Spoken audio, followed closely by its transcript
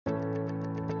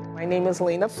My name is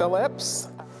Lena Phillips,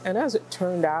 and as it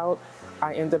turned out,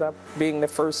 I ended up being the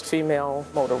first female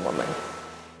motorwoman.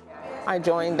 I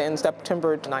joined in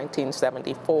September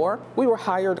 1974. We were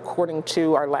hired according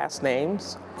to our last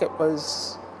names. It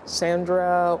was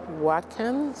Sandra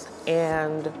Watkins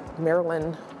and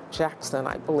Marilyn Jackson,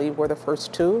 I believe, were the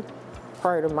first two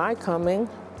prior to my coming.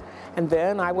 And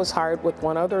then I was hired with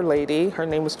one other lady. Her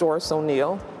name was Doris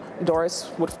O'Neill. Doris,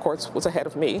 of course, was ahead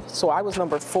of me, so I was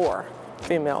number 4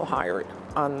 female hired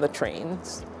on the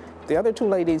trains. The other two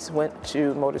ladies went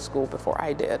to motor school before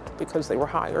I did because they were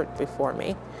hired before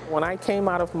me. When I came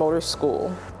out of motor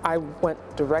school, I went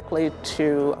directly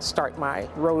to start my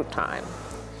road time.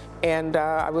 And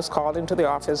I was called into the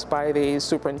office by the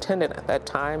superintendent at that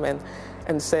time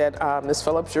and said, Ms.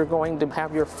 Phillips, you're going to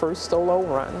have your first solo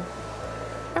run.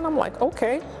 And I'm like,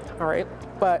 okay, all right.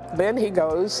 But then he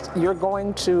goes, there's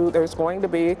going to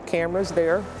be cameras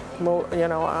there,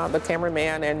 the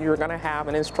cameraman, and you're going to have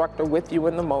an instructor with you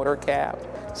in the motor cab.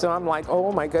 So I'm like,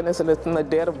 oh my goodness, and it's in the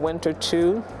dead of winter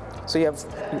too. So you have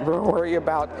to worry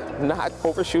about not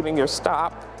overshooting your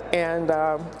stop. And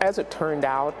as it turned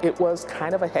out, it was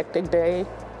kind of a hectic day,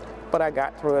 but I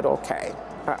got through it okay.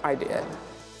 I did.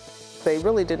 They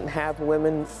really didn't have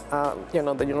women,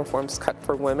 the uniforms cut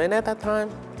for women at that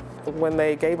time. When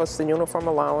they gave us the uniform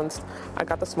allowance, I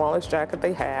got the smallest jacket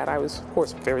they had. I was, of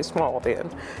course, very small then.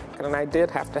 And I did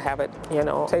have to have it,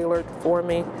 tailored for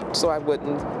me so it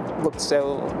wouldn't look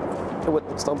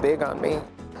so big on me.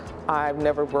 I've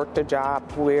never worked a job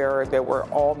where there were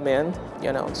all men,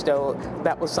 so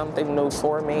that was something new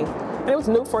for me. And it was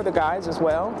new for the guys as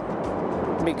well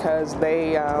because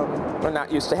they were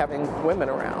not used to having women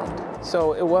around.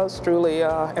 So it was truly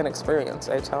an experience,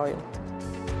 I tell you.